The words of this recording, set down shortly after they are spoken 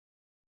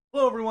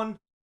Hello everyone,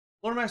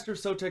 Lore Master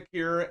Sotek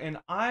here, and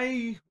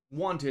I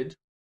wanted,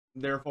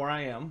 therefore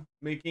I am,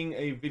 making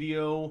a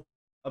video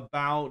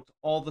about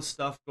all the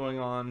stuff going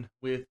on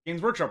with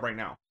Games Workshop right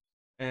now.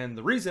 And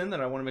the reason that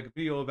I want to make a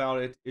video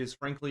about it is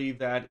frankly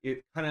that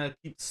it kind of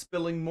keeps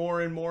spilling more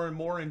and more and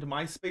more into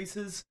my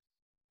spaces,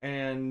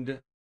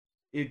 and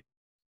it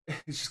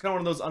it's just kind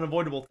of one of those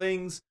unavoidable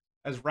things,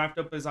 as wrapped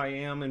up as I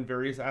am in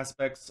various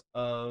aspects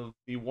of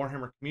the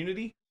Warhammer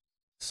community.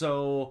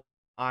 So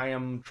I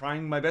am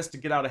trying my best to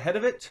get out ahead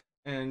of it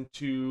and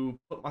to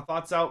put my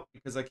thoughts out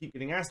because I keep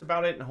getting asked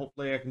about it, and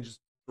hopefully I can just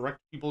direct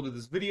people to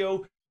this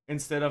video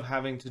instead of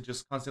having to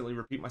just constantly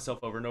repeat myself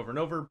over and over and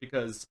over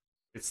because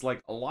it's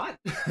like a lot.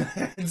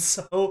 And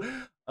so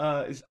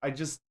I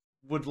just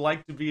would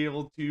like to be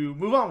able to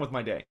move on with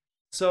my day.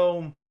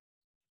 So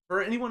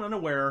for anyone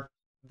unaware,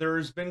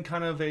 there's been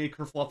kind of a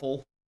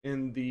kerfluffle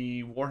in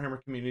the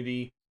Warhammer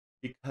community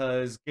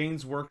because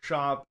Games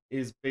Workshop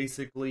is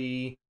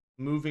basically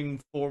moving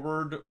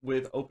forward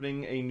with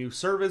opening a new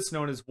service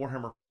known as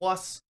Warhammer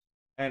Plus.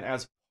 And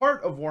as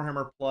part of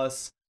Warhammer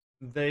Plus,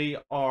 they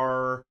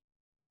are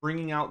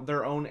bringing out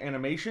their own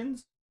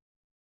animations.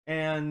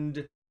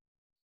 And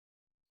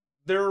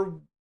there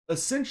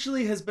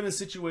essentially has been a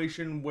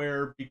situation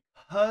where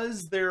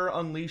because they're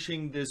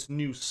unleashing this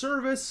new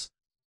service,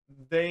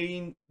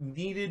 they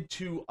needed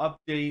to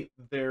update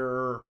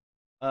their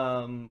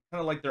kind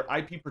of like their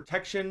IP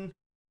protection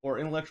or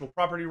intellectual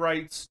property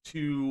rights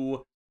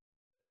to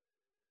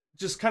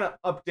just kind of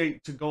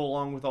update to go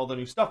along with all the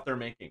new stuff they're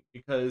making,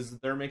 because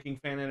they're making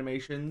fan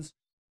animations.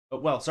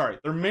 Well, sorry,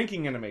 they're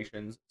making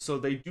animations, so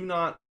they do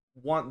not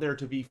want there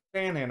to be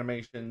fan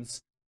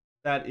animations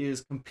that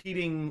is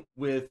competing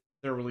with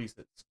their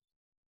releases.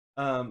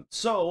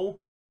 So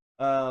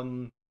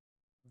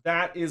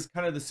that is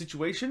kind of the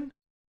situation.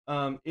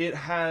 It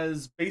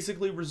has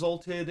basically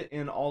resulted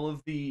in all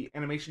of the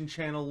animation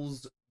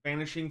channels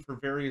vanishing for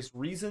various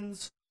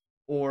reasons,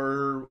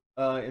 or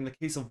in the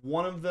case of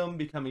one of them,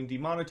 becoming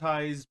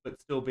demonetized but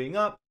still being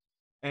up.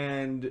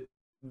 And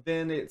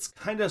then it's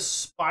kind of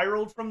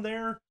spiraled from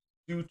there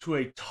due to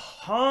a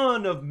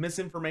ton of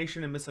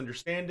misinformation and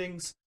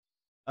misunderstandings.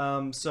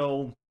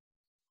 So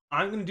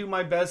I'm going to do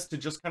my best to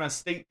just kind of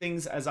state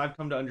things as I've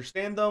come to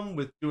understand them,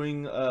 with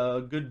doing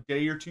a good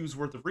day or two's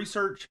worth of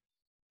research,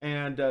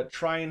 and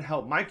try and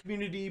help my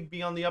community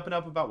be on the up and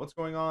up about what's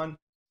going on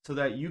so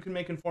that you can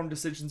make informed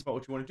decisions about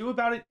what you want to do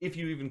about it, if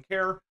you even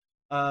care.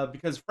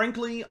 Because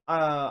frankly,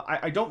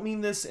 I don't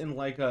mean this in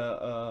like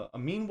a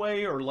mean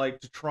way, or like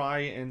to try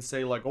and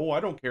say like, oh, I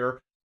don't care.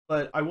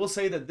 But I will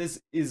say that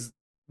this is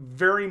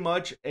very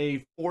much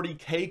a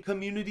 40K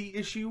community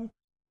issue,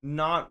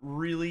 not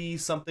really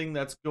something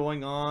that's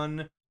going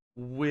on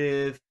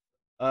with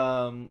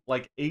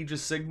like Age of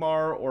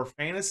Sigmar or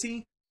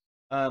fantasy.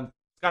 It's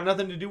got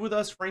nothing to do with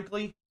us,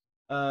 frankly,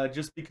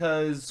 just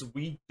because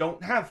we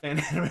don't have fan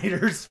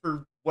animators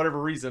for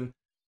whatever reason.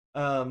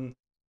 Um,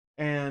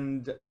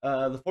 and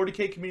the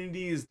 40K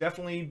community is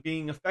definitely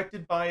being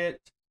affected by it.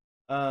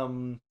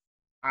 Um,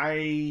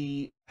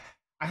 I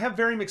I have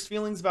very mixed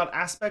feelings about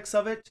aspects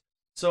of it,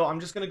 so I'm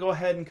just going to go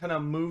ahead and kind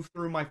of move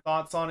through my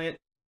thoughts on it.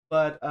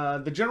 But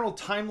the general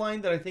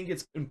timeline that I think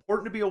it's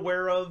important to be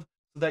aware of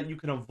so that you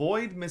can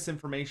avoid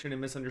misinformation and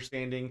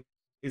misunderstanding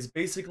is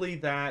basically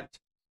that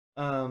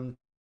um,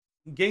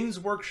 Games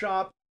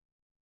Workshop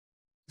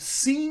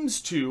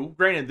seems to,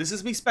 granted, this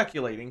is me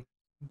speculating,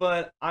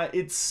 but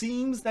it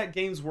seems that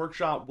Games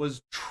Workshop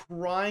was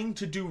trying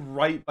to do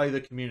right by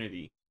the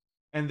community.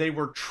 And they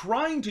were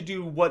trying to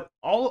do what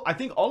I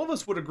think all of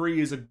us would agree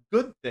is a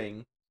good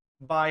thing,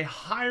 by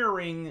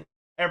hiring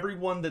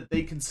everyone that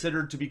they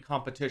considered to be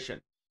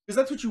competition. Because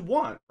that's what you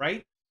want,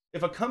 right?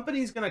 If a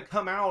company's going to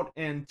come out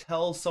and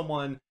tell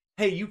someone,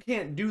 hey, you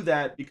can't do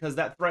that because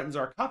that threatens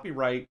our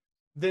copyright,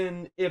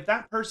 then if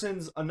that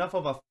person's enough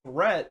of a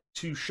threat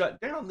to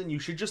shut down, then you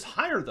should just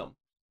hire them.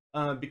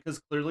 Because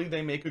clearly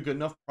they make a good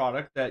enough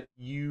product that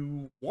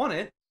you want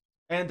it.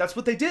 And that's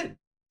what they did.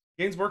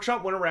 Games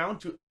Workshop went around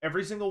to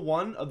every single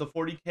one of the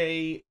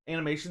 40K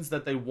animations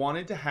that they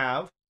wanted to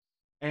have,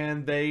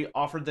 and they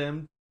offered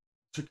them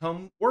to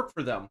come work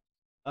for them.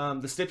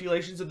 The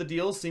stipulations of the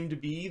deal seem to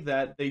be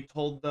that they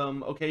told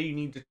them, okay, you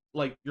need to,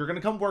 like, you're going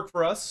to come work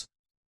for us.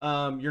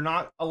 You're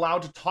not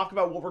allowed to talk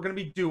about what we're going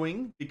to be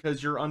doing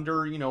because you're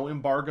under, you know,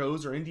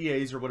 embargoes or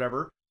NDAs or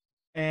whatever.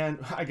 And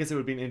I guess it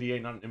would be an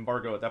NDA, not an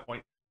embargo at that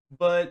point.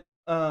 But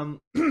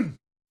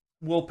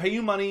we'll pay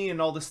you money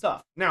and all this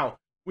stuff. Now,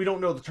 we don't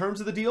know the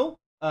terms of the deal.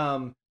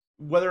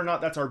 Whether or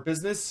not that's our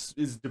business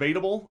is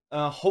debatable.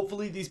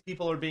 Hopefully these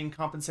people are being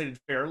compensated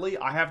fairly.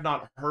 I have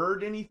not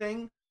heard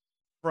anything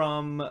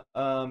from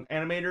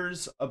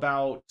animators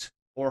about,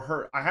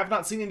 I have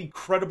not seen any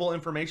credible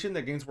information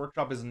that Games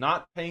Workshop is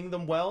not paying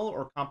them well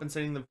or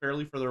compensating them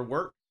fairly for their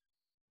work.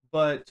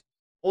 But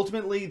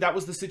ultimately, that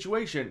was the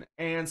situation,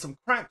 and some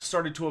cracks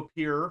started to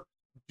appear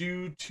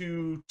due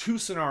to two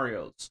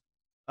scenarios,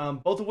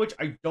 both of which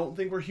I don't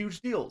think were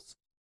huge deals.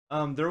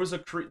 There's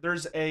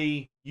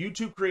a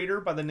YouTube creator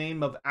by the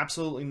name of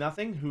Absolutely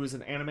Nothing, who is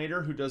an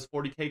animator who does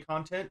 40K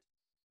content.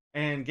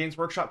 and Games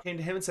Workshop came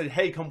to him and said,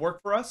 "Hey, come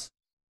work for us,"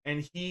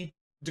 and he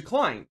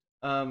declined.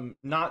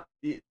 Not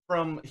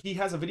from he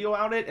has a video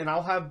out it, and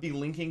I'll have the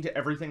linking to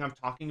everything I'm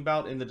talking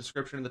about in the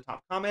description in the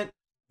top comment.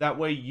 That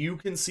way you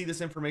can see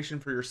this information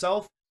for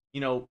yourself.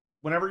 You know,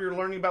 whenever you're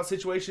learning about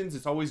situations,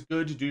 it's always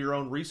good to do your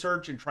own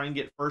research and try and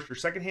get first or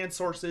second-hand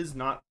sources,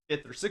 not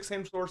fifth or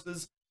sixth-hand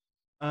sources.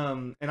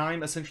 And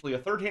I'm essentially a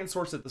third-hand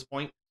source at this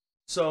point.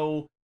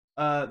 So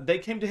they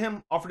came to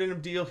him, offered him a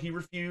deal. He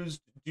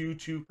refused due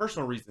to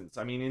personal reasons.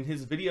 I mean, in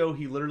his video,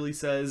 he literally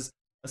says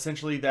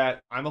essentially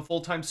that I'm a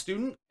full-time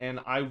student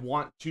and I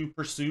want to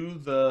pursue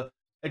the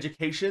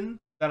education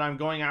that I'm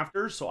going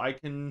after so I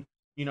can,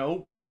 you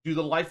know, do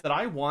the life that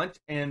I want,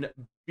 and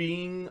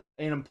being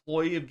an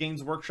employee of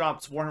Games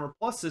Workshop's Warhammer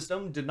Plus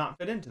system did not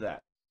fit into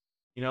that.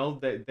 You know,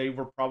 they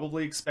were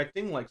probably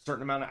expecting like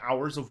certain amount of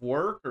hours of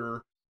work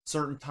or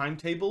certain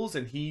timetables,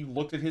 and he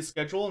looked at his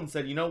schedule and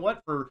said, you know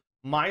what, for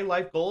my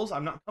life goals,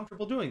 I'm not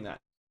comfortable doing that.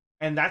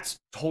 And that's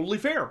totally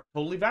fair,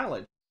 totally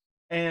valid.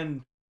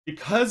 And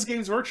because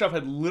Games Workshop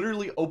had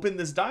literally opened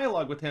this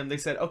dialogue with him, they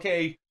said,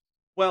 okay,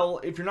 well,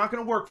 if you're not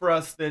going to work for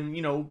us, then,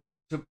 you know,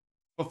 to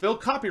fulfill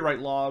copyright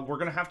law, we're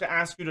going to have to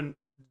ask you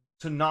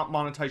to not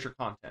monetize your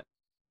content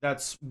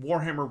that's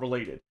Warhammer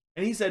related.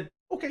 And he said,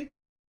 okay.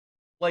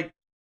 Like,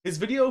 his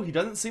video, he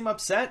doesn't seem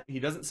upset. He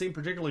doesn't seem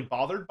particularly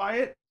bothered by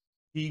it.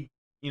 He,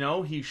 you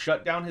know, he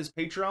shut down his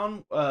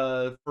Patreon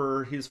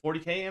for his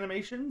 40K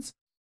animations,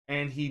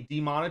 and he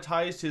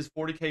demonetized his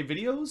 40K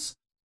videos.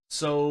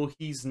 So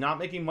he's not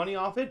making money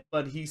off it,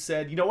 but he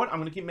said, you know what, I'm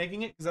going to keep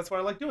making it because that's what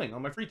I like doing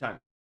on my free time.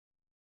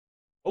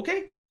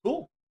 Okay,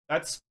 cool.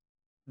 That's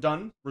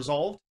done,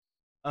 resolved.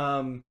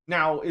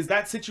 Now, is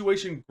that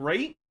situation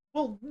great?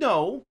 Well,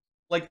 no.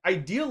 Like,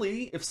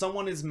 ideally, if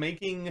someone is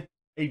making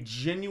a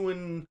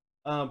genuine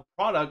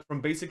product from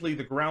basically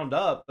the ground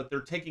up, but they're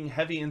taking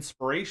heavy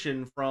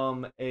inspiration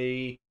from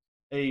a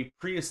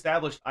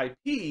pre-established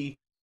IP,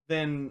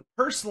 then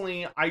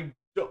personally, I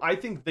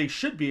think they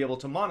should be able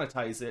to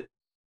monetize it.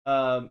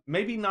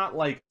 Maybe not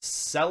like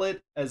sell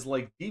it as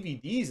like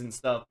DVDs and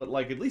stuff, but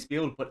like at least be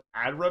able to put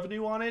ad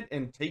revenue on it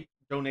and take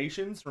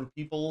donations from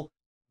people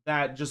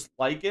that just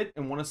like it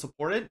and want to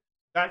support it.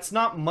 That's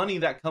not money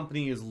that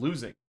company is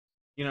losing.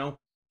 You know,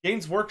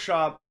 Games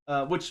Workshop,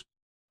 which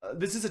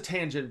this is a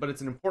tangent, but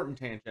it's an important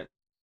tangent.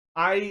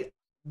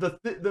 The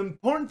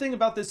important thing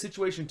about this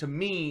situation to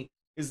me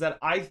is that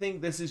I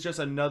think this is just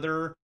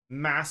another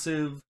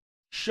massive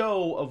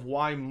show of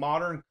why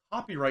modern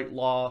copyright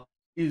law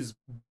is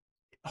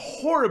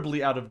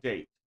horribly out of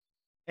date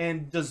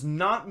and does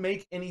not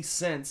make any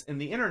sense in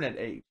the internet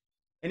age.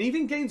 And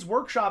even Games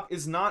Workshop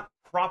is not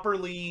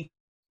properly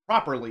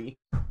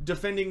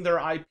defending their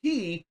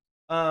IP,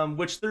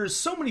 which there's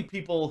so many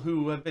people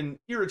who have been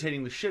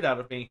irritating the shit out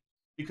of me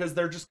because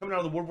they're just coming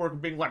out of the woodwork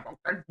and being like, oh,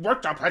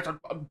 Workshop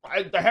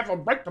they have a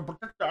right to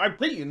protect their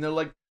IP, and they're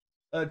like,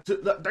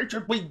 they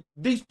should be,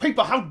 these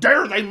people, how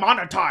dare they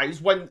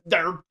monetize when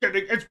they're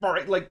getting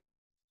inspired? Like,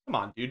 come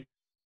on, dude.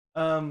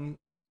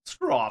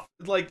 Screw off.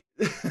 Like,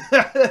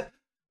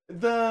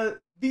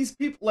 these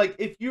people, like,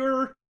 if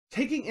you're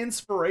taking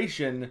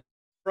inspiration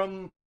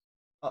from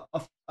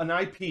an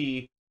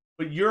IP,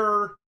 but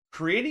you're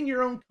creating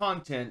your own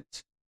content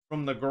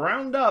from the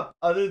ground up,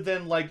 other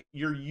than like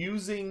you're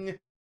using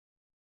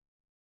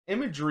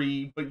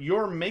imagery, but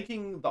you're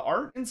making the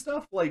art and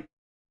stuff, like,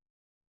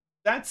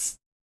 that's,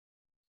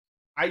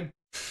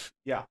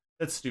 yeah,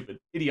 that's stupid,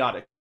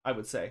 idiotic, I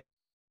would say.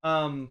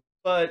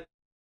 But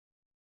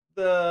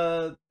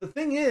the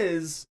thing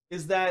is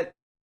that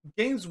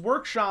Games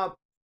Workshop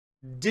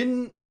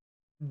didn't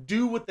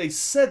do what they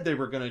said they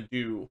were going to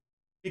do,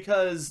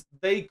 because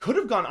they could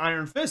have gone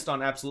Iron Fist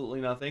on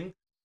absolutely nothing,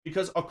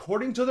 because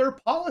according to their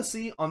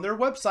policy on their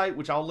website,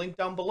 which I'll link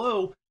down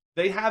below,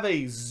 they have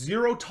a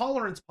zero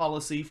tolerance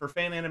policy for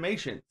fan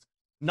animations.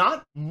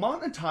 Not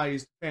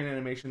monetized fan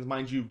animations,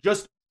 mind you,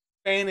 just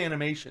fan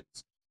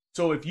animations.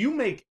 So if you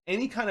make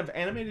any kind of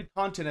animated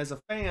content as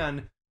a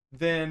fan,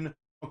 then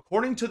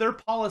according to their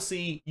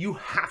policy, you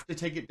have to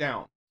take it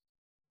down.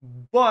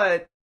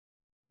 But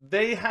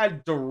they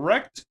had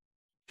direct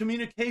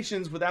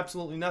communications with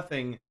absolutely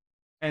nothing,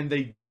 and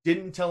they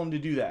didn't tell him to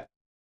do that.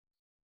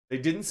 They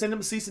didn't send him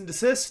a cease and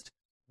desist.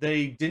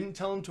 They didn't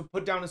tell him to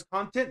put down his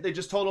content. They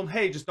just told him,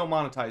 hey, just don't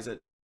monetize it.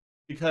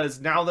 Because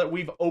now that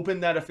we've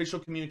opened that official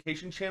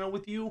communication channel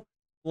with you,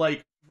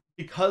 like,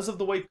 because of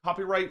the way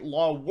copyright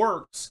law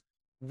works,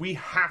 we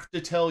have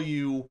to tell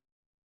you,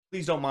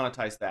 please don't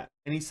monetize that.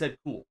 And he said,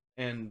 cool.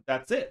 And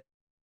that's it.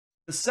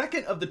 The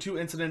second of the two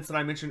incidents that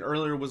I mentioned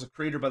earlier was a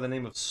creator by the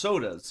name of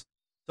Sodas.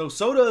 So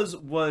Sodas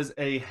was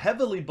a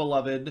heavily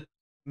beloved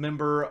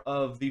member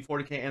of the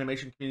 40K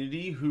animation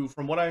community who,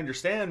 from what I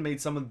understand, made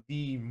some of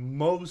the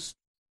most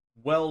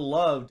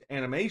well-loved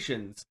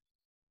animations.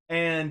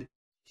 And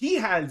he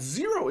had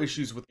zero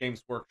issues with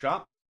Games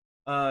Workshop.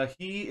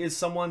 He is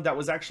someone that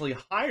was actually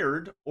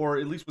hired, or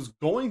at least was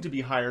going to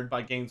be hired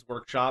by Games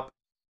Workshop.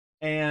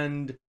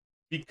 And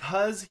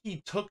because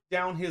he took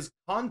down his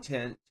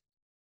content,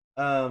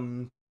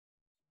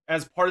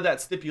 as part of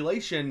that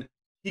stipulation,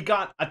 he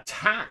got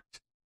attacked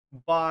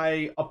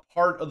by a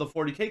part of the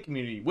 40K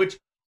community, which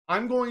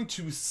I'm going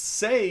to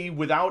say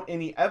without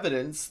any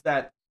evidence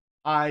that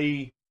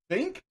I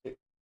think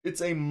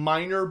it's a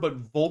minor but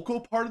vocal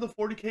part of the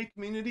 40K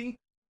community.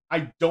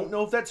 I don't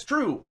know if that's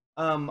true.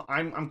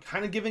 I'm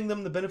kind of giving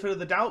them the benefit of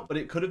the doubt, but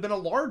it could have been a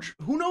large,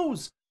 who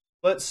knows?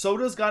 But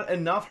Soda's got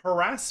enough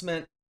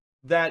harassment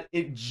that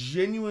it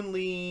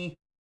genuinely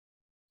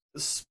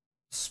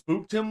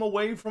spooked him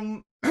away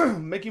from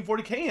making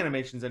 40K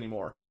animations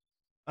anymore.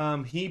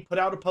 He put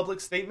out a public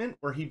statement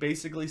where he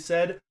basically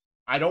said,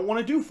 I don't want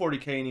to do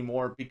 40K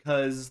anymore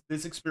because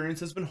this experience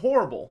has been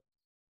horrible.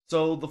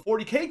 So the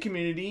 40K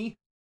community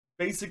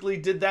basically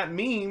did that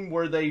meme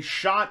where they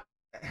shot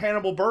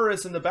Hannibal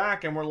Buress in the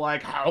back and were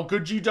like, how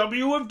could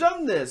GW have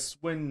done this?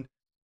 When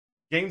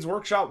Games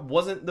Workshop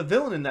wasn't the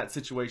villain in that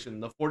situation.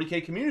 The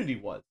 40K community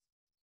was.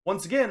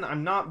 Once again,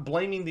 I'm not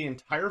blaming the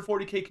entire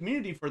 40K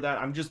community for that.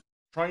 I'm just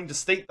trying to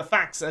state the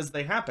facts as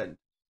they happened.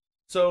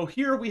 So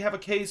here we have a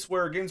case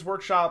where Games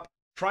Workshop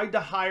tried to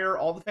hire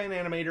all the fan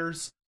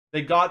animators.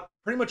 They got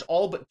pretty much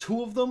all but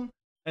 2 of them,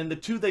 and the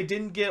 2 they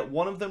didn't get,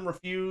 one of them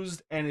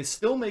refused and is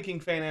still making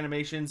fan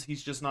animations.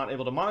 He's just not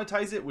able to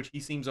monetize it, which he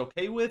seems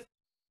okay with.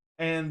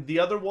 And the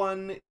other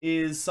one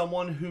is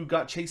someone who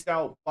got chased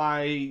out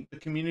by the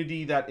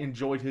community that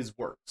enjoyed his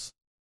works.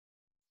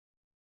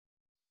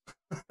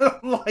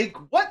 Like,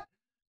 what?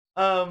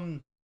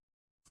 And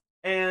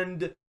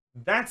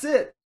that's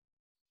it.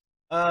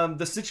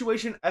 The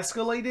situation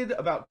escalated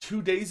about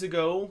 2 days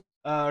ago,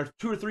 2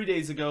 or 3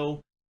 days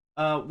ago,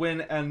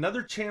 when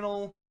another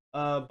channel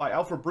by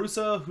Alfred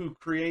Brusa, who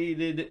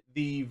created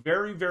the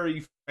very,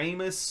 very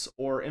famous,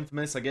 or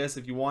infamous, I guess,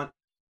 if you want,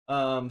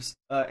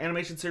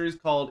 animation series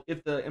called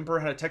If the Emperor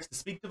Had a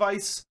Text-to-Speak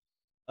Device,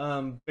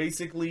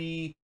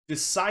 basically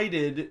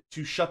decided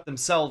to shut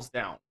themselves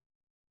down.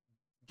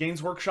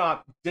 Games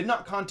Workshop did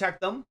not contact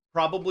them,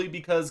 probably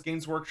because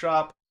Games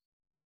Workshop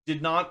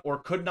did not or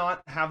could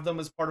not have them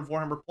as part of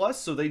Warhammer Plus,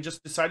 so they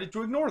just decided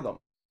to ignore them.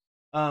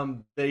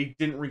 They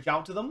didn't reach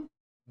out to them.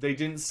 They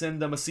didn't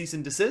send them a cease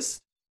and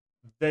desist.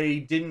 They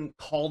didn't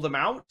call them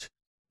out.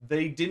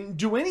 They didn't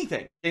do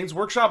anything. Games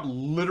Workshop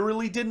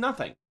literally did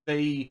nothing.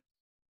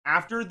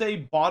 After they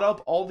bought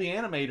up all the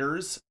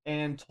animators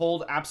and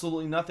told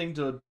absolutely nothing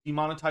to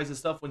demonetize his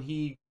stuff when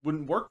he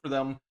wouldn't work for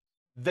them,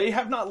 they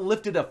have not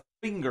lifted a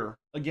finger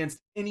against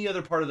any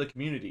other part of the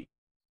community.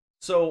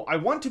 So I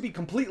want to be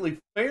completely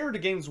fair to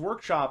Games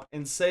Workshop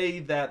and say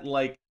that,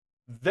 like,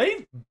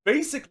 they've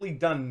basically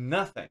done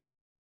nothing.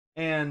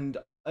 And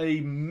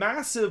a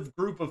massive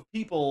group of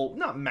people,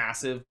 not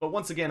massive, but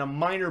once again, a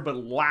minor but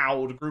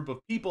loud group of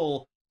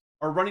people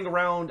are running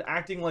around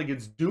acting like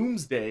it's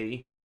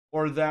doomsday,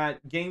 or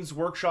that Games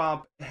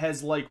Workshop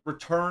has, like,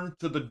 returned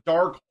to the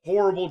dark,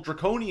 horrible,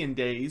 draconian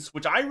days,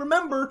 which I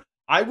remember,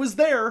 I was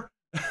there,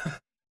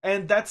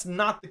 and that's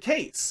not the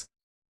case.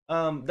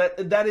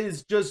 That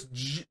is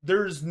just,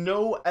 there's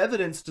no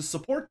evidence to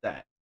support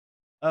that.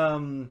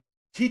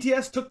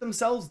 TTS took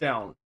themselves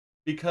down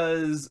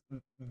because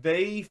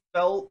they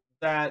felt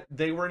that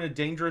they were in a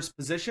dangerous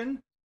position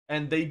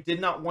and they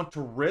did not want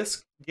to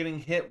risk getting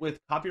hit with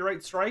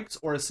copyright strikes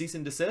or a cease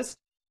and desist.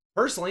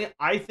 Personally,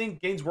 I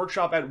think Games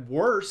Workshop, at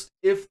worst,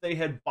 if they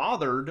had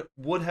bothered,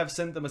 would have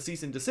sent them a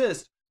cease and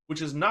desist,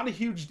 which is not a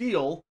huge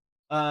deal.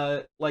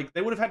 Like,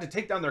 they would have had to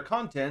take down their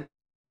content,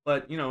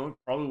 but, you know,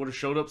 probably would have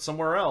showed up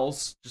somewhere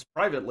else, just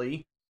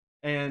privately,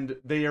 and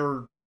they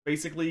are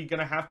basically going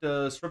to have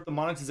to strip the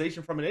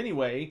monetization from it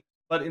anyway.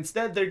 But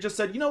instead, they just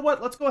said, you know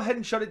what, let's go ahead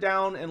and shut it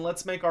down, and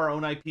let's make our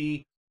own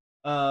IP,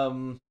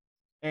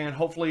 and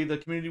hopefully the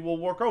community will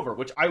work over,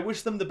 which I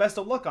wish them the best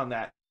of luck on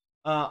that.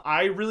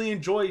 I really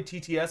enjoyed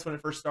TTS when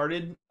it first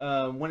started.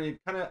 When it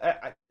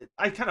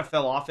I kind of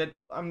fell off it.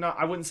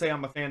 I wouldn't say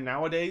I'm a fan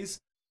nowadays,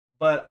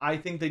 but I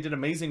think they did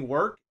amazing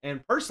work,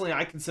 and personally,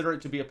 I consider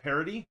it to be a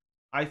parody.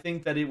 I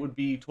think that it would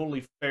be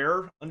totally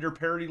fair under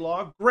parody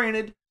law.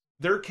 Granted,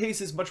 their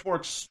case is much more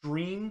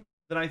extreme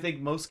than I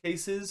think most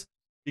cases,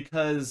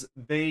 because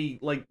they,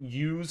 like,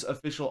 use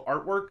official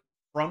artwork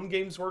from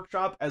Games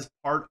Workshop as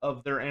part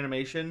of their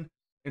animation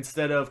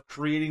instead of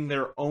creating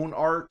their own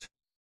art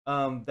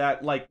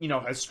that, like, you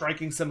know, has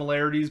striking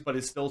similarities but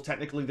is still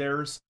technically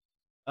theirs.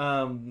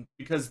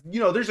 Because, you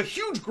know, there's a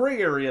huge gray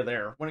area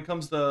there when it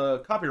comes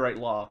to copyright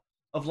law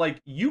of, like,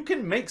 you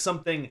can make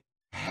something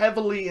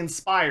heavily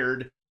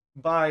inspired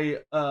by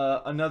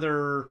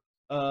another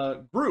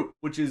group,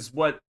 which is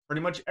what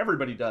pretty much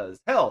everybody does.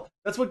 Hell,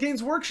 that's what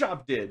Games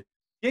Workshop did.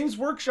 Games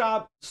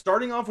Workshop,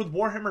 starting off with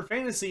Warhammer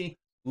Fantasy,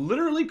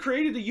 literally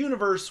created a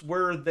universe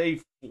where they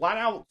flat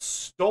out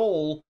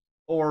stole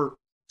or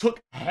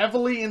took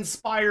heavily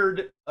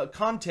inspired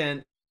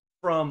content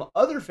from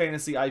other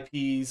fantasy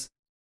IPs,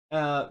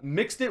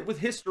 mixed it with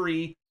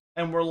history,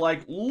 and were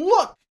like,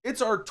 look,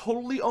 it's our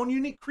totally own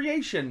unique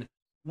creation.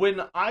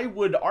 When I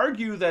would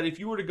argue that if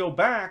you were to go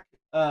back,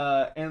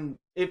 and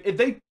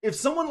if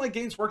someone like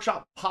Games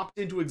Workshop popped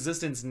into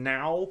existence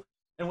now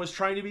and was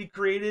trying to be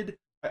created,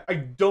 I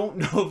don't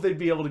know if they'd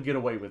be able to get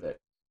away with it.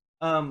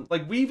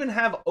 Like, we even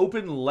have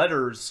open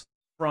letters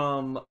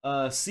from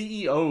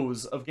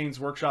CEOs of Games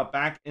Workshop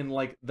back in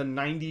like the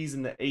 90s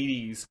and the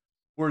 80s,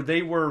 where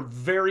they were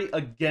very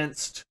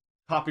against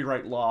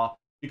copyright law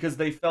because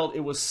they felt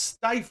it was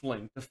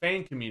stifling the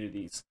fan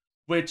communities,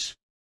 which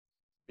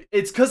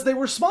it's because they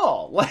were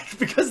small, like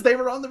because they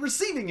were on the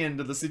receiving end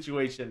of the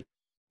situation.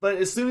 But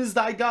as soon as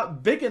I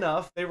got big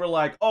enough, they were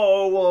like,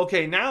 "Oh, well,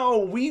 okay, now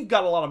we've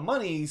got a lot of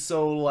money,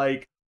 so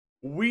like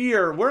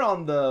we're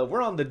on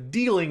the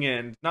dealing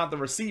end, not the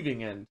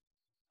receiving end,"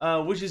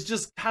 which is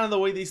just kind of the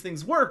way these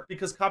things work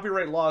because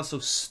copyright law is so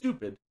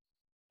stupid.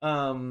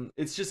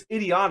 It's just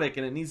idiotic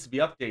and it needs to be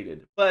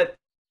updated. But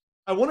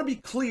I want to be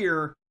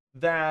clear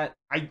that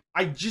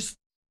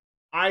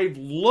I've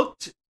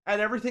looked at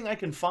everything I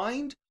can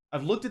find.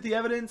 I've looked at the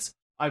evidence.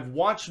 I've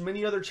watched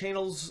many other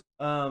channels,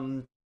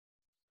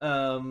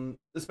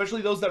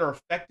 especially those that are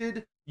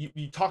affected,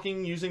 you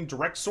talking using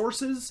direct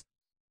sources,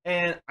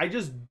 and I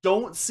just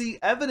don't see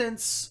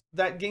evidence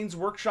that Games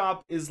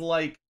Workshop is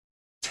like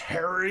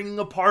tearing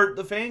apart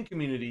the fan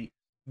community.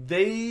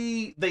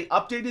 They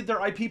updated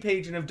their IP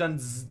page and have done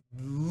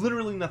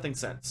literally nothing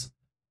since.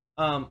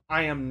 I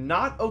am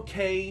not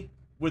okay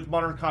with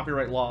modern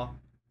copyright law,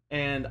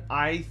 and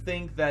I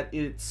think that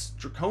it's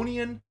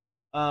draconian,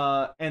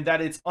 and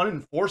that it's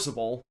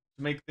unenforceable.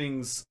 To make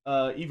things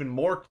even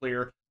more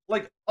clear,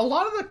 like a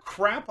lot of the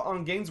crap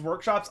on Games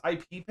Workshop's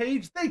IP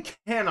page, they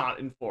cannot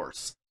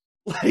enforce.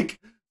 Like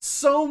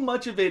so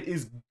much of it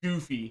is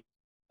goofy,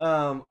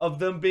 of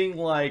them being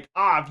like,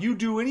 if you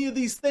do any of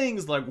these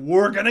things, like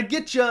we're gonna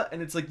get you,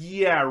 and it's like,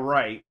 yeah,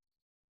 right.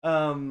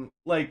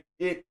 Like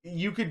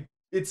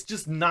it's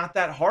just not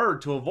that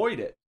hard to avoid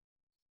it.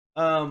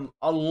 A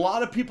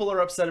lot of people are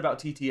upset about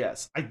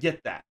TTS. I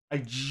get that.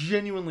 I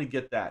genuinely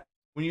get that.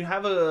 When you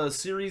have a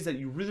series that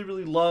you really,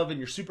 really love and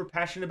you're super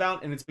passionate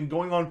about, and it's been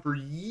going on for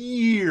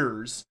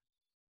years,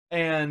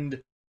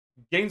 and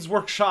Games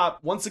Workshop,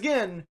 once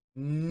again,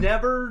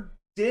 never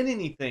did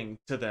anything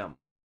to them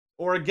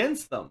or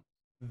against them.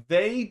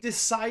 They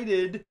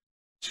decided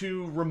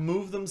to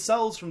remove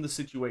themselves from the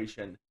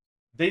situation.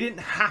 They didn't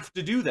have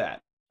to do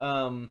that.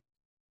 I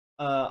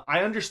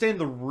understand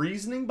the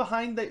reasoning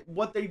behind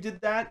what they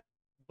did that,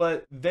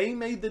 but they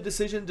made the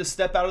decision to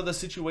step out of the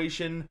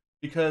situation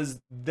because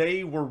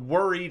they were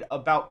worried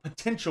about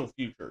potential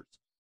futures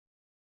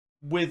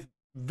with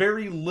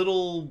very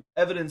little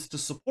evidence to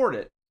support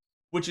it,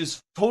 which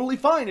is totally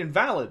fine and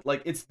valid.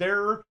 Like, it's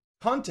their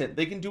content.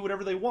 They can do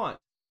whatever they want.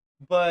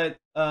 But,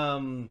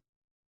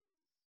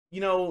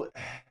 you know,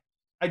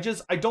 I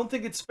don't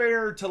think it's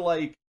fair to,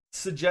 like,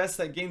 suggest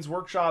that Games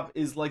Workshop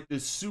is, like,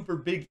 this super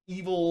big,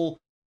 evil,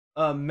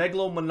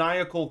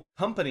 megalomaniacal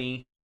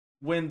company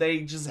when they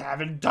just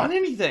haven't done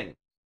anything.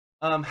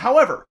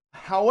 However,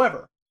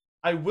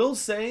 I will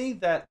say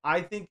that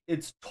I think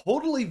it's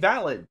totally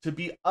valid to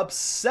be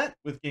upset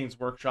with Games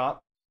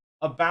Workshop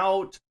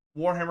about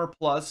Warhammer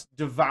Plus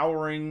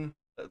devouring,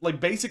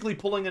 like basically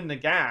pulling a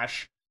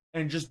Nagash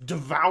and just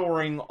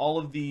devouring all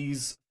of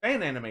these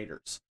fan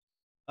animators.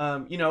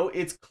 You know,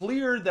 it's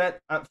clear that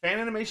fan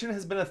animation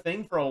has been a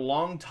thing for a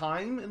long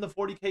time in the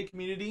 40K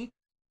community.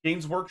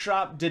 Games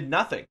Workshop did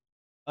nothing.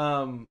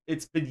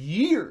 It's been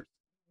years,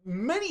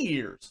 many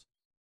years,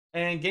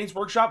 and Games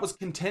Workshop was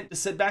content to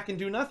sit back and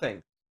do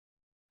nothing.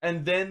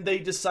 And then they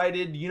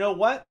decided, you know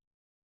what?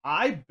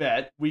 I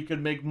bet we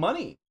could make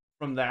money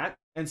from that.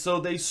 And so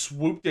they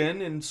swooped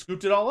in and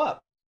scooped it all up.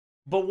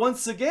 But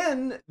once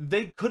again,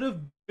 they could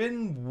have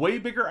been way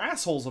bigger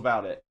assholes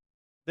about it.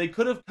 They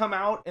could have come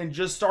out and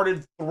just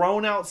started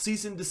throwing out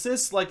cease and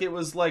desist like it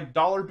was like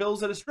dollar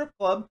bills at a strip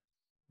club.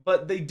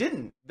 But they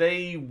didn't.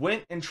 They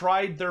went and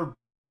tried their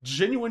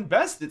genuine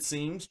best, it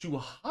seems, to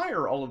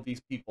hire all of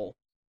these people,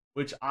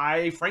 which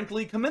I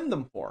frankly commend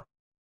them for.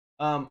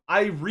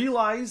 I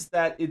realize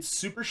that it's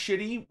super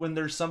shitty when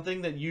there's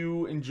something that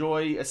you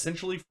enjoy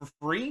essentially for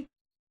free.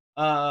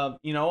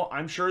 You know,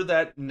 I'm sure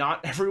that not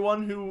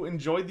everyone who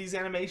enjoyed these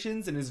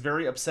animations and is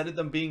very upset at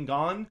them being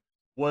gone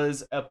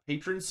was a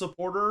patron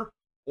supporter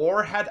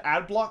or had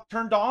ad block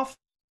turned off.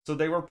 So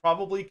they were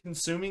probably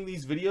consuming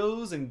these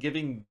videos and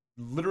giving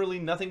literally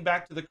nothing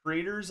back to the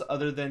creators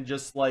other than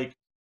just like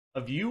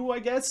a view, I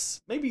guess.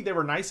 Maybe they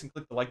were nice and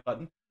clicked the like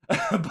button.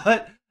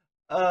 But,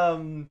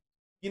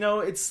 you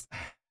know,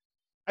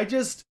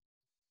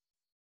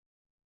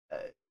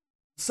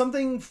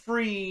 something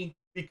free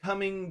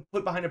becoming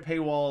put behind a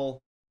paywall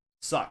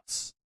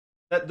sucks.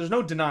 There's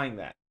no denying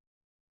that.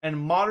 And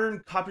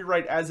modern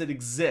copyright as it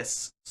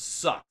exists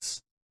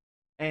sucks.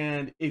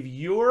 And if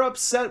you're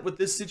upset with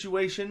this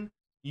situation,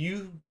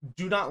 you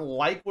do not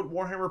like what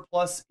Warhammer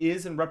Plus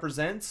is and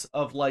represents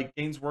of like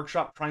Games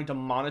Workshop trying to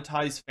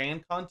monetize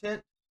fan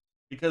content,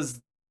 because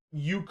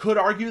you could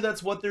argue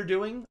that's what they're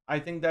doing. I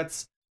think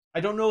that's, I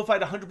don't know if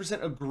I'd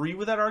 100% agree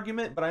with that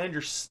argument, but I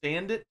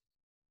understand it.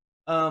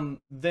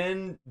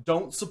 Then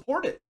don't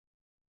support it.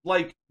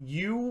 Like,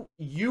 you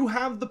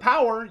have the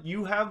power,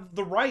 you have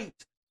the right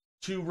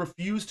to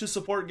refuse to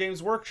support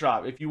Games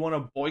Workshop. If you want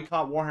to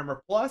boycott Warhammer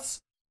Plus,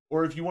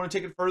 or if you want to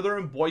take it further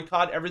and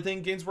boycott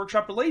everything Games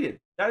Workshop related,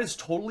 that is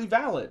totally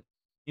valid.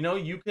 You know,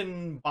 you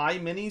can buy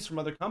minis from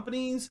other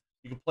companies,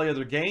 you can play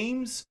other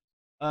games,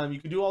 you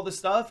can do all this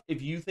stuff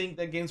if you think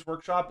that Games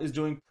Workshop is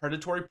doing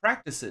predatory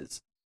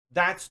practices.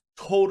 That's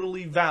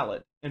totally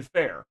valid and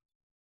fair.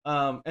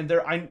 And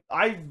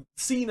I've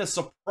seen a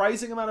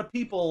surprising amount of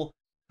people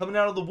coming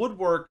out of the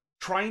woodwork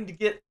trying to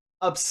get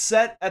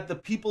upset at the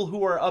people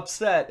who are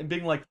upset and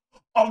being like,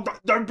 "Oh,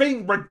 they're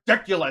being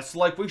ridiculous.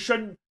 Like we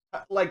shouldn't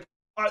like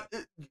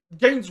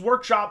Games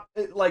Workshop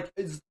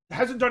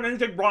hasn't done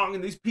anything wrong,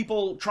 and these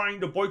people trying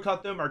to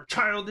boycott them are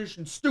childish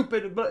and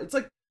stupid." But it's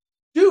like,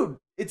 dude,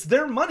 it's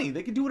their money.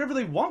 They can do whatever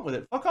they want with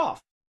it. Fuck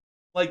off.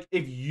 Like,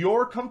 if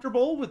you're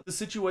comfortable with the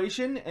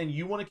situation and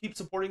you want to keep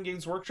supporting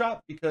Games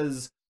Workshop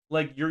because,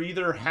 like, you're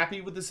either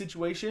happy with the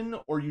situation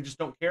or you just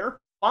don't care,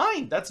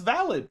 fine, that's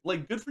valid.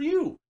 Like, good for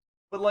you.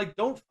 But, like,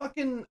 don't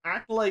fucking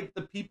act like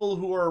the people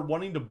who are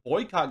wanting to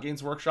boycott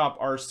Games Workshop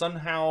are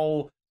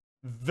somehow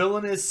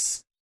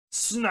villainous,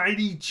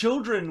 snidey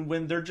children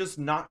when they're just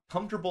not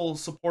comfortable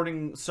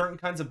supporting certain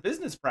kinds of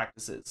business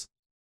practices.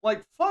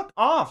 Like, fuck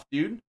off,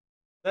 dude.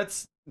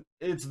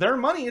 It's their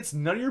money, it's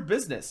none of your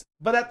business.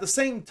 But at the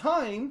same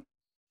time,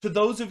 to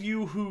those of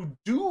you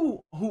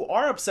who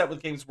are upset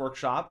with Games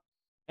Workshop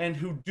and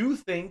who do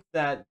think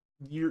that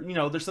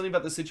there's something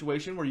about the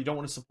situation where you don't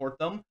want to support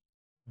them,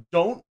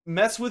 don't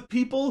mess with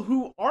people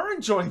who are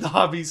enjoying the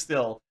hobby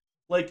still.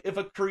 Like, if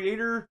a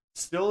creator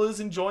still is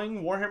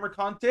enjoying Warhammer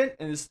content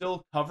and is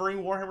still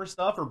covering Warhammer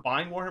stuff or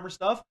buying Warhammer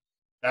stuff,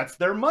 that's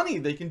their money.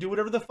 They can do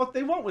whatever the fuck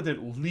they want with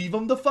it. Leave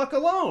them the fuck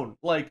alone.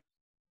 Like,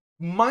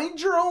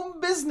 mind your own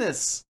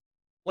business.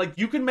 Like,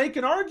 you can make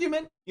an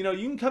argument, you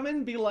can come in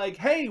and be like,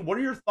 hey, what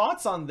are your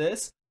thoughts on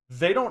this?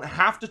 They don't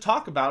have to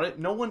talk about it.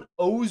 No one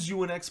owes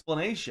you an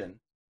explanation.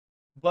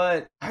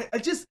 But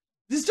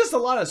there's just a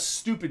lot of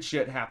stupid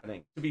shit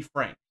happening, to be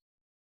frank.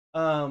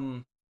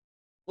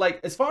 Like,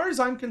 as far as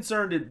I'm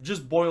concerned, it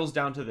just boils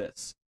down to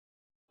this.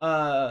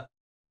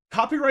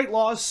 Copyright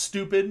law is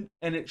stupid,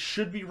 and it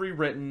should be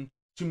rewritten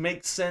to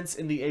make sense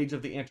in the age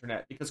of the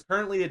internet, because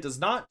currently it does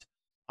not.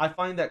 I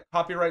find that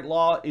copyright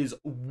law is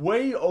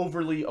way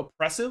overly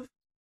oppressive,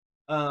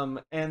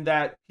 and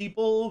that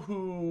people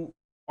who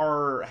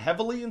are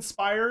heavily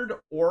inspired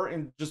or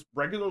just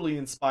regularly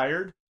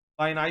inspired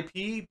by an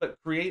IP but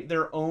create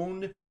their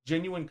own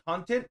genuine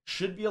content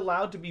should be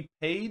allowed to be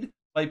paid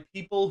by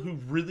people who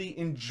really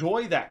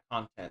enjoy that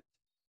content.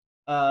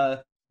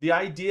 The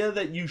idea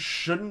that you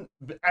shouldn't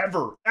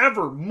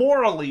ever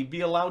morally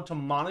be allowed to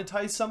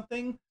monetize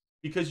something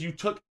because you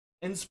took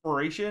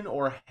inspiration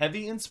or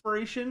heavy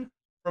inspiration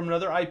from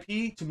another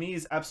IP, to me,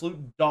 is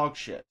absolute dog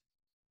shit.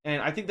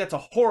 And I think that's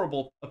a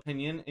horrible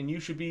opinion, and you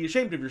should be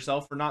ashamed of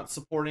yourself for not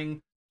supporting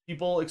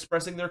people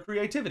expressing their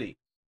creativity.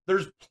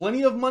 There's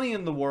plenty of money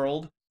in the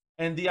world,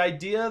 and the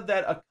idea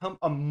that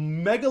a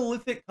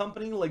megalithic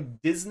company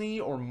like Disney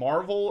or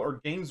Marvel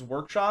or Games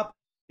Workshop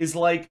is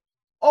like,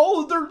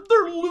 oh,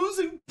 they're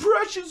losing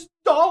precious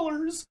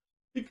dollars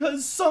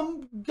because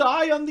some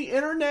guy on the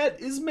internet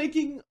is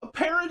making a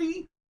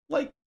parody.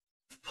 Like,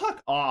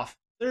 fuck off.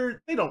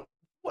 They don't.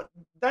 What?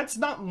 That's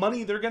not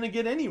money they're going to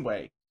get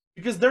anyway,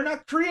 because they're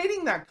not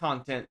creating that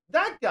content.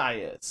 That guy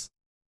is.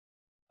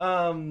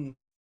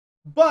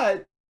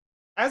 But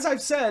as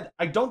I've said,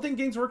 I don't think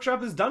Games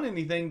Workshop has done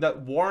anything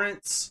that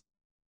warrants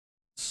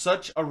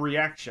such a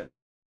reaction.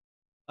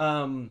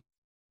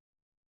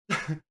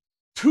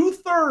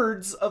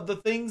 2/3 of the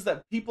things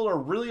that people are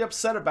really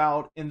upset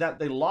about, in that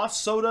they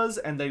lost sodas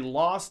and they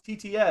lost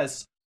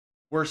TTS,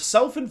 were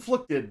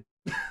self-inflicted.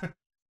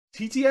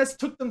 TTS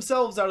took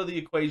themselves out of the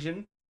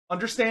equation.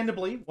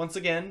 Understandably, once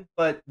again,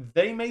 but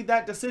they made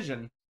that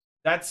decision.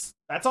 That's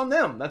on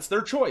them. That's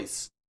their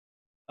choice.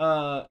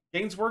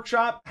 Games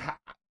Workshop,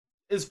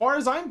 as far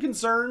as I'm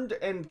concerned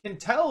and can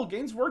tell,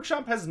 Games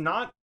Workshop has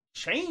not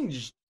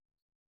changed.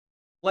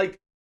 Like,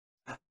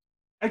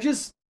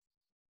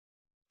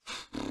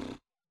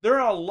 there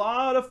are a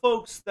lot of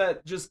folks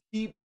that just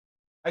keep.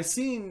 I've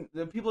seen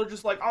that people are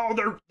just like,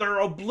 oh, they're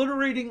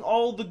obliterating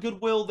all the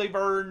goodwill they've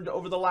earned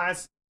over the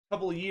last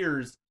couple of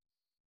years,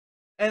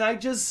 and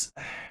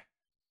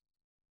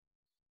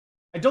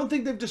I don't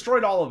think they've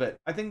destroyed all of it.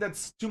 I think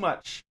that's too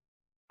much.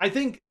 I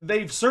think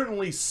they've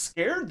certainly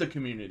scared the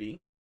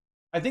community.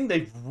 I think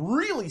they've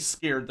really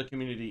scared the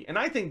community, and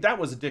I think that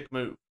was a dick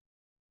move.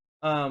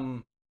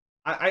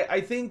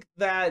 I think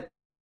that,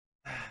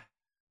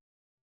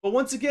 but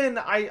once again,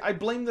 I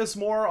blame this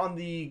more on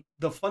the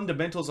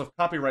fundamentals of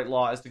copyright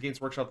law as to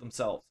Games Workshop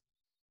themselves.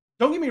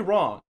 Don't get me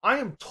wrong, I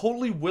am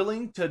totally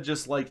willing to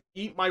just, like,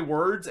 eat my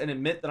words and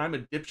admit that I'm a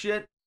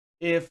dipshit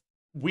if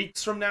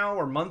weeks from now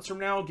or months from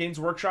now, Games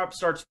Workshop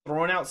starts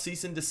throwing out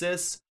cease and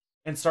desists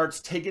and starts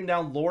taking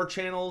down lore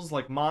channels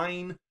like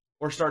mine,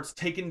 or starts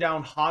taking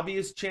down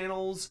hobbyist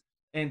channels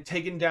and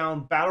taking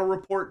down battle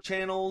report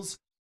channels.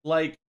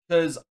 Like,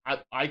 because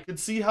I could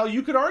see how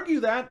you could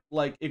argue that.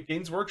 Like, if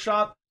Games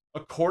Workshop,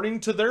 according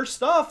to their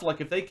stuff, like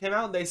if they came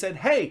out and they said,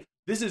 hey,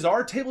 this is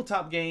our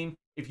tabletop game.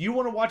 If you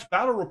want to watch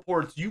battle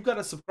reports, you've got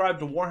to subscribe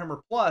to Warhammer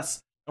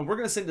Plus. And we're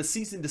going to send a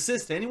cease and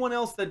desist to anyone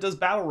else that does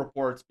battle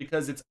reports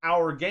because it's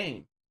our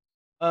game.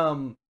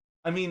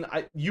 I mean,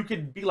 you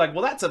could be like,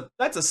 well,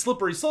 that's a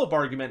slippery slope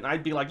argument, and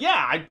I'd be like,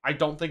 yeah, I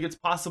don't think it's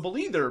possible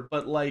either.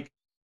 But like,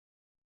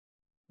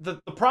 the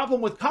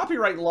problem with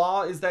copyright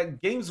law is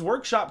that Games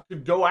Workshop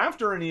could go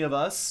after any of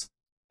us,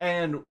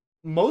 and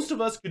most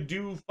of us could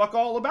do fuck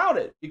all about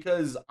it,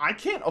 because I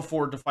can't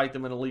afford to fight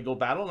them in a legal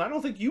battle, and I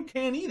don't think you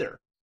can either.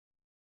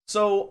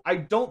 So I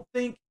don't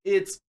think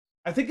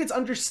I think it's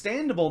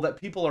understandable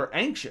that people are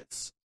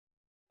anxious.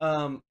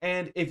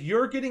 And if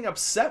you're getting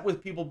upset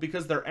with people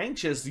because they're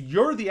anxious,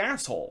 you're the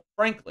asshole,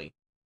 frankly.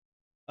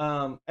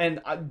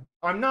 And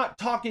I'm not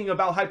talking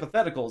about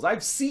hypotheticals.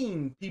 I've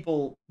seen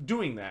people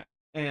doing that,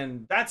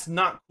 and that's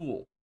not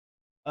cool.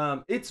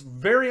 It's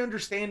very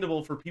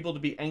understandable for people to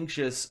be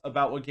anxious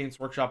about what Games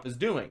Workshop is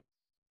doing,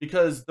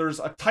 because there's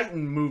a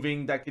titan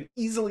moving that could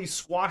easily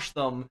squash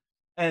them,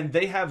 and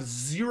they have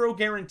zero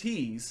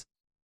guarantees.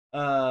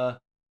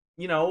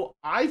 You know,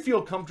 I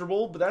feel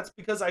comfortable, but that's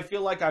because I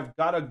feel like I've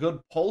got a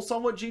good pulse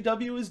on what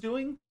GW is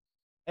doing,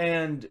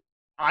 and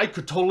I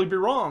could totally be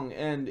wrong.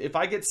 And if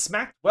I get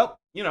smacked, well,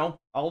 you know,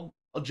 I'll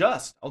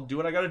adjust. I'll do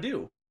what I gotta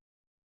do.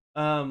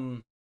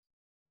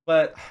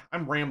 But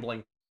I'm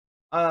rambling.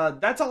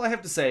 That's all I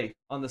have to say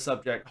on the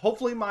subject.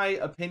 Hopefully my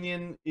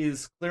opinion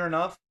is clear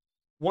enough.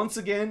 Once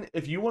again,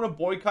 if you want to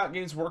boycott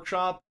Games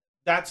Workshop,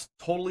 that's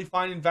totally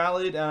fine and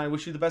valid, and I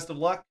wish you the best of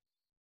luck.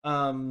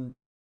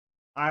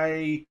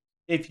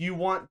 If you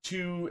want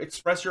to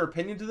express your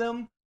opinion to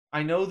them,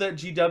 I know that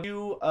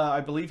GW,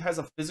 I believe, has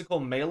a physical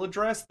mail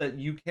address that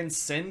you can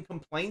send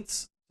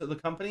complaints to the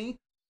company.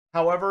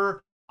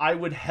 However, I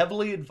would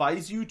heavily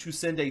advise you to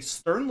send a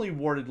sternly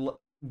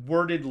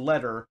worded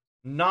letter,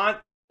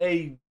 not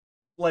a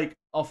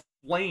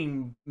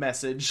flame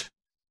message.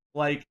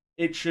 Like,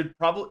 it should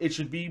probably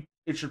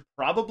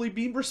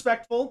be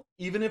respectful,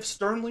 even if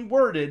sternly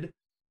worded.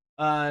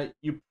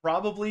 You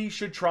probably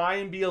should try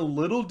and be a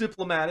little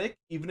diplomatic,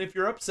 even if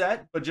you're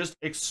upset, but just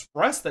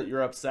express that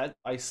you're upset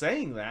by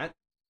saying that.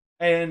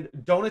 And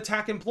don't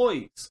attack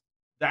employees.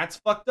 That's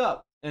fucked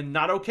up and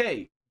not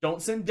okay.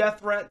 Don't send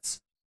death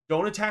threats.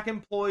 Don't attack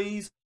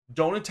employees.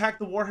 Don't attack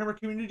the Warhammer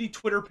community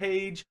Twitter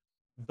page.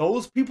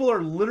 Those people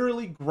are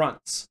literally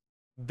grunts.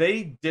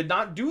 They did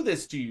not do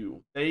this to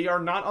you. They are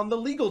not on the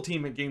legal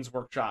team at Games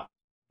Workshop.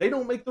 They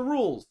don't make the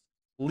rules.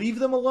 Leave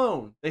them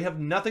alone. They have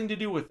nothing to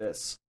do with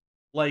this.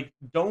 Like,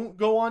 don't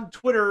go on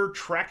Twitter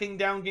tracking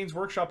down Games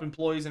Workshop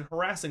employees and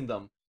harassing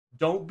them.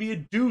 Don't be a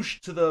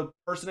douche to the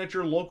person at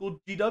your local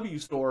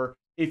GW store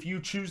if you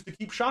choose to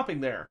keep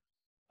shopping there.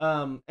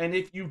 And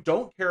if you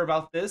don't care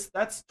about this,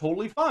 that's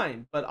totally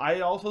fine. But I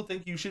also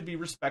think you should be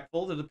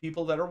respectful to the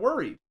people that are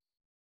worried.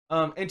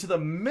 And to the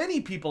many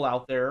people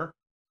out there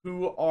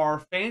who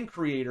are fan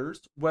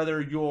creators,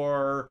 whether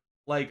you're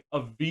like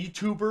a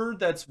VTuber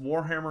that's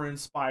Warhammer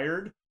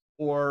inspired,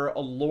 or a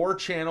lore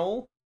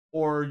channel,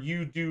 or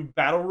you do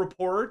battle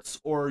reports,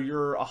 or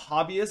you're a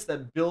hobbyist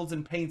that builds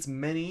and paints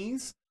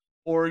minis,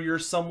 or you're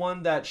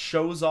someone that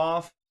shows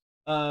off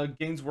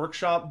Games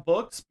Workshop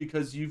books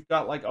because you've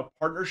got like a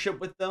partnership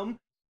with them,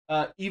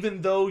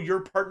 even though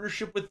your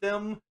partnership with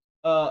them,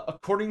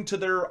 according to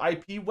their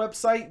IP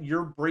website,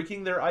 you're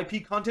breaking their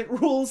IP content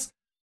rules,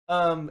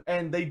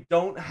 and they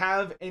don't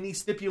have any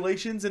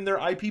stipulations in their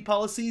IP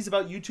policies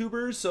about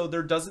YouTubers, so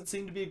there doesn't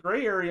seem to be a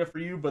gray area for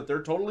you, but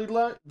they're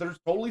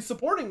totally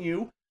supporting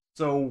you.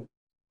 So,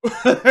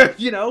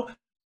 you know,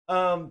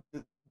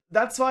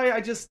 that's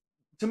why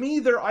to me,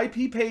 their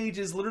IP page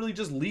is literally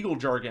just legal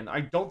jargon. I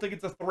don't think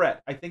it's a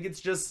threat. I think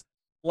it's just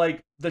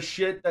like the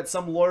shit that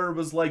some lawyer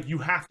was like, you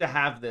have to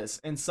have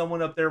this. And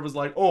someone up there was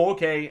like, oh,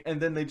 okay.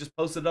 And then they just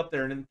posted it up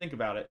there and didn't think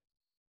about it.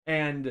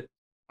 And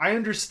I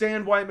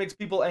understand why it makes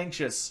people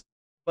anxious,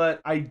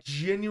 but I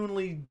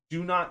genuinely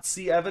do not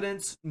see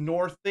evidence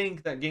nor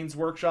think that Games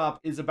Workshop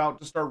is about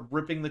to start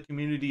ripping the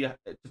community to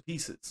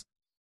pieces.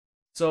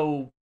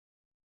 So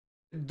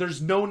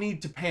there's no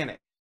need to panic,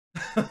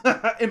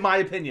 in my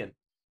opinion.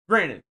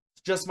 Granted,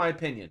 it's just my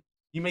opinion.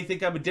 You may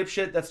think I'm a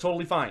dipshit. That's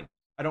totally fine.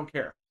 I don't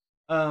care.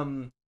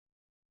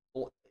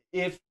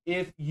 If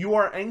you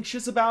are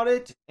anxious about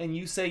it and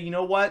you say, you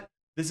know what,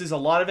 this is a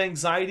lot of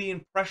anxiety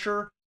and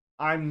pressure,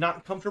 I'm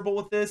not comfortable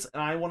with this,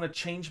 and I want to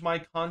change my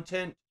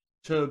content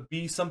to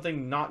be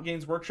something not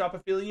Games Workshop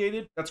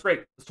affiliated, that's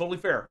great. It's totally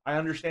fair. I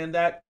understand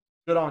that.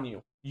 Good on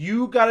you.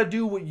 You got to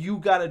do what you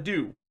got to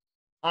do.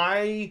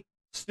 I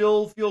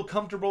still feel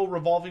comfortable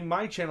revolving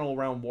my channel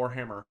around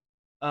Warhammer.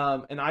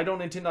 And I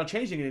don't intend on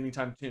changing it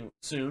anytime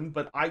soon,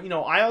 but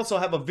I also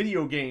have a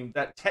video game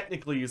that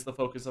technically is the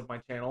focus of my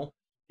channel.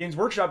 Games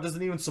Workshop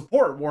doesn't even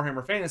support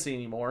Warhammer Fantasy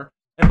anymore.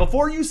 And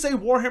before you say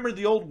Warhammer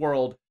the Old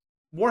World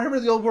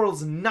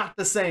is not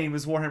the same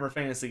as Warhammer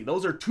Fantasy.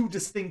 Those are two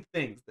distinct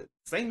things. The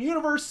same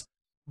universe,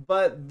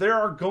 but there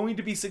are going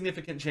to be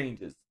significant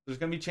changes. There's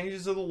going to be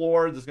changes to the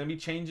lore, there's going to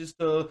be changes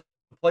to the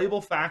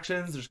playable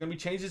factions, there's going to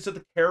be changes to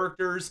the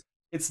characters.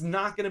 It's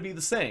not going to be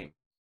the same.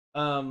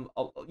 A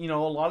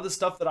lot of the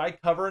stuff that I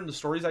cover and the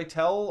stories I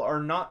tell are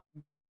not,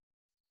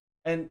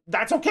 and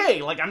that's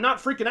okay. Like, I'm not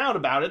freaking out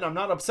about it. I'm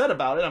not upset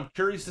about it. I'm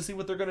curious to see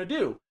what they're going to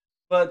do.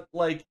 But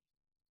like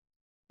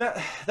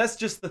that's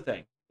just the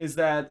thing. is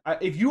that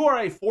if you are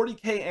a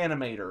 40K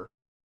animator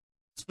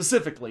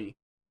specifically,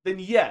 then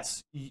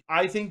yes,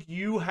 I think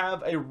you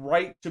have a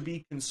right to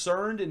be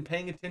concerned and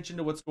paying attention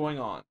to what's going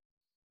on.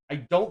 I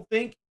don't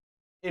think,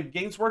 if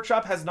Games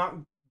Workshop has not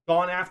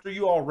gone after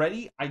you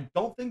already, I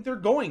don't think they're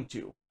going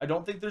to. I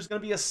don't think there's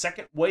going to be a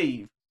second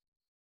wave.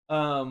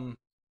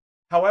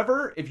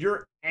 However, if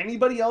you're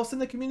anybody else in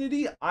the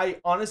community, I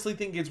honestly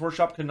think Games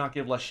Workshop could not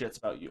give less shits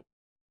about you.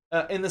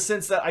 In the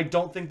sense that I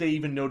don't think they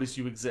even notice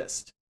you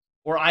exist.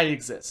 Or I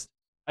exist.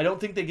 I don't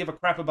think they give a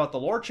crap about the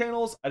lore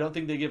channels. I don't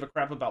think they give a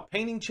crap about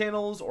painting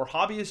channels or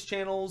hobbyist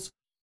channels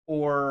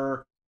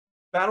or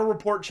battle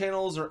report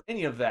channels or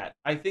any of that.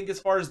 I think as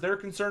far as they're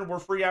concerned, we're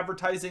free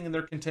advertising and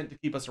they're content to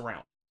keep us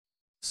around.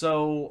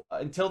 So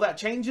until that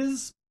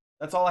changes,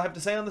 that's all I have to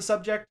say on the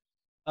subject.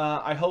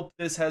 I hope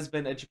this has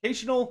been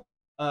educational.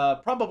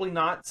 Probably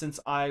not, since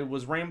I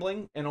was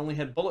rambling and only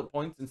had bullet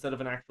points instead of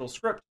an actual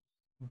script.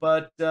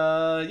 But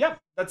yeah,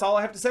 that's all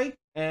I have to say,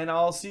 and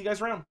I'll see you guys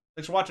around.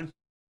 Thanks for watching.